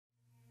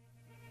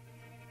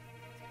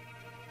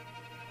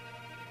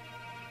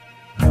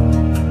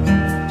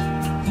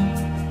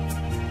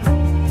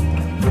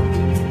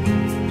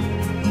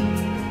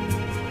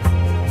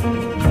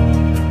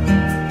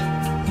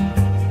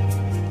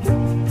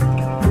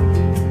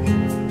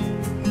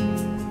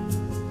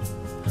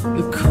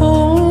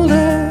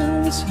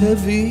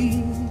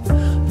heavy,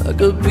 like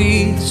a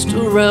beast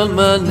around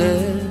my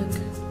neck.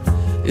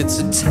 It's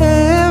a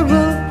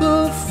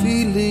terrible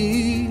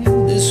feeling,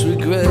 this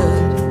regret.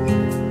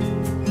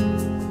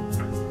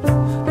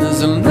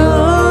 There's a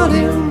knot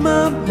in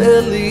my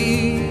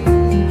belly,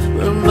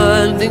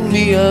 reminding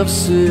me of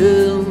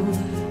sin.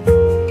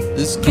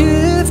 This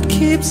gift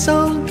keeps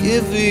on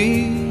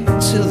giving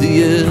till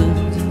the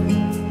end.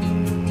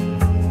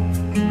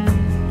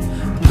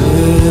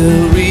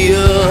 Bury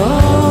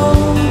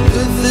on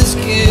with this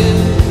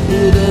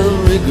guilt and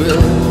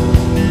regret.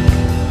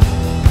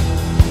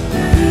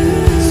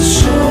 It's the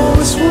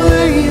surest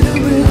way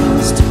there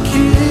is to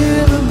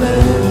kill a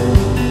man.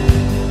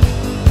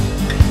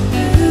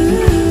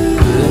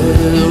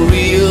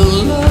 Bury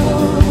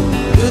along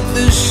with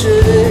this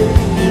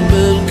shame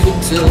and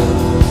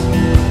contempt.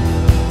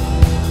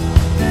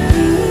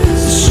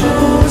 It's the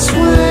surest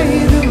way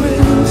there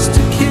is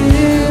to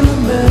kill a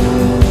man.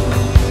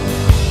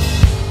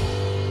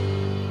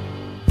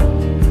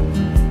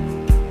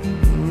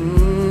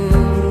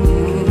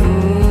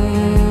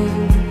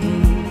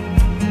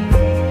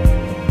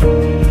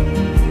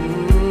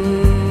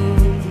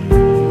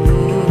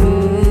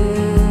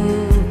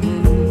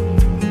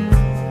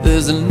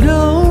 There's a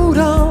note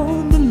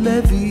on the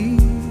levy,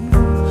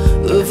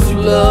 the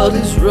flood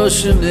is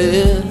rushing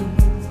in.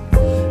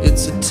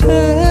 It's a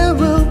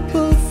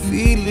terrible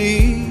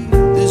feeling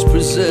this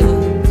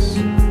presents.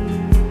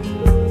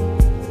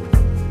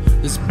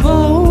 This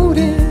boat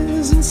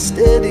isn't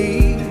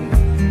steady,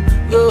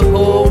 the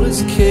hole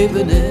is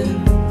caving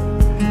in.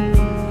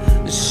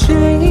 The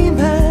shame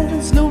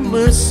has no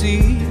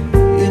mercy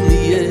in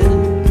the end.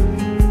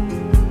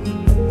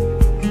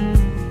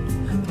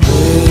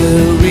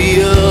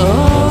 Bury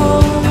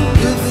on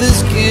with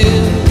this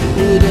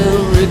guilt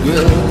and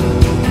regret.